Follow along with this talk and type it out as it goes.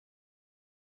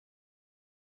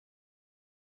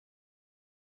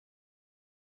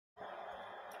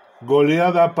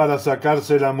Goleada para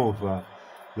sacarse la mufa.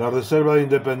 La Reserva de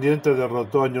Independiente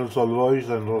derrotó a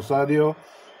Newell en Rosario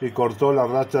y cortó la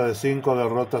racha de 5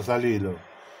 derrotas al hilo.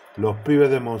 Los pibes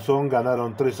de Monzón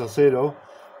ganaron 3-0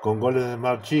 con goles de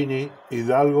Marchini,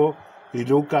 Hidalgo y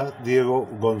Diego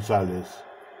González.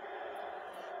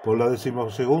 Por la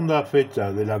 12ª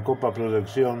fecha de la Copa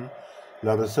Proyección,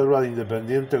 la Reserva de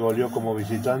Independiente goleó como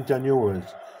visitante a Newell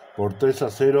por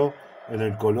 3-0 en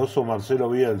el coloso Marcelo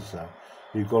Bielsa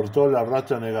y cortó la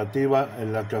racha negativa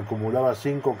en la que acumulaba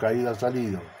 5 caídas al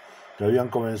hilo, que habían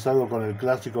comenzado con el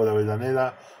clásico de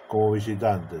Avellaneda como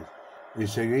visitantes, y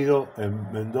seguido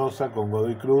en Mendoza con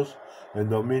Godoy Cruz, en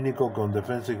Domínico con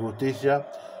Defensa y Justicia,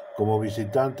 como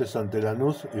visitantes ante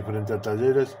Lanús y frente a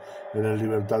Talleres en el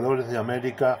Libertadores de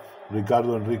América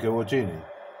Ricardo Enrique Bocchini.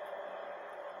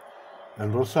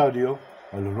 En Rosario,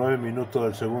 a los 9 minutos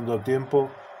del segundo tiempo,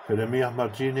 Jeremías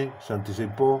Marchini se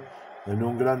anticipó en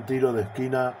un gran tiro de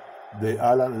esquina de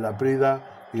Alan Laprida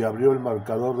y abrió el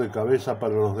marcador de cabeza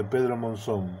para los de Pedro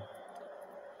Monzón.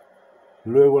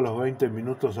 Luego a los 20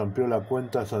 minutos amplió la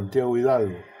cuenta Santiago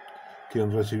Hidalgo,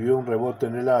 quien recibió un rebote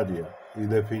en el área y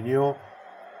definió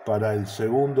para el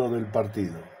segundo del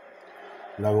partido.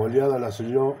 La goleada la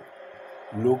selló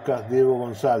Diego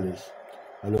González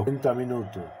a los 30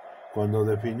 minutos, cuando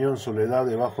definió en soledad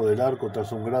debajo del arco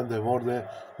tras un gran desborde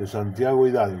de Santiago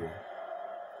Hidalgo.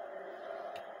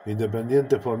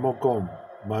 Independiente formó con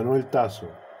Manuel Tazo,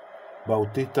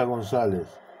 Bautista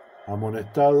González,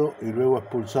 amonestado y luego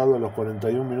expulsado a los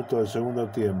 41 minutos del segundo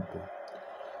tiempo,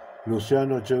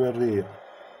 Luciano Echeverría,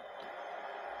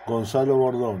 Gonzalo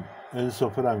Bordón,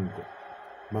 Enzo Franco,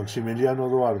 Maximiliano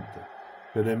Duarte,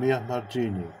 Jeremías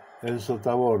Marchini, Enzo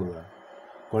Taborda,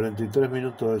 43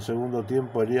 minutos del segundo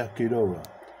tiempo Elías Quiroga,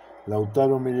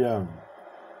 Lautaro Millán,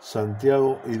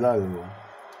 Santiago Hidalgo,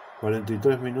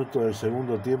 43 minutos del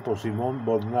segundo tiempo Simón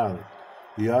Bornal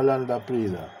y Alan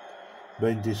Laprida,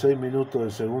 26 minutos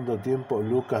del segundo tiempo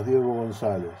Diego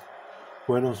González.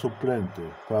 Fueron suplentes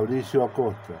Fabricio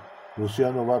Acosta,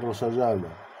 Luciano Barros Ayala,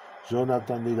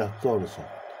 Jonathan Di Lastorza,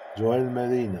 Joel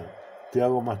Medina,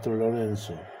 Thiago Mastro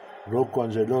Lorenzo, Rocco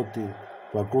Angelotti,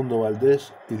 Facundo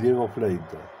Valdés y Diego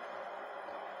Freitas.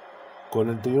 Con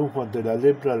el triunfo ante la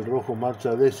Lepra, el rojo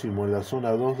marcha 10º en la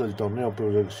zona 2 del torneo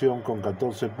Proyección con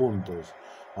 14 puntos,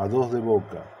 a 2 de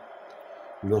Boca.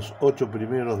 Los 8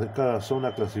 primeros de cada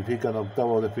zona clasifican a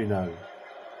octavos de final.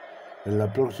 En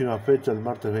la próxima fecha, el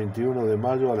martes 21 de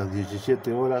mayo a las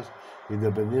 17 horas,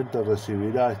 Independiente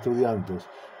recibirá a Estudiantes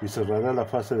y cerrará la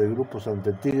fase de grupos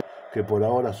ante Tigre, que por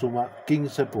ahora suma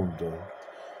 15 puntos.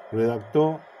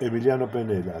 Redactó Emiliano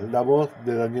Penela, la voz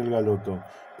de Daniel Galoto,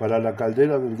 para la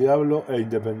Caldera del Diablo e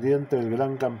Independiente el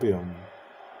gran campeón.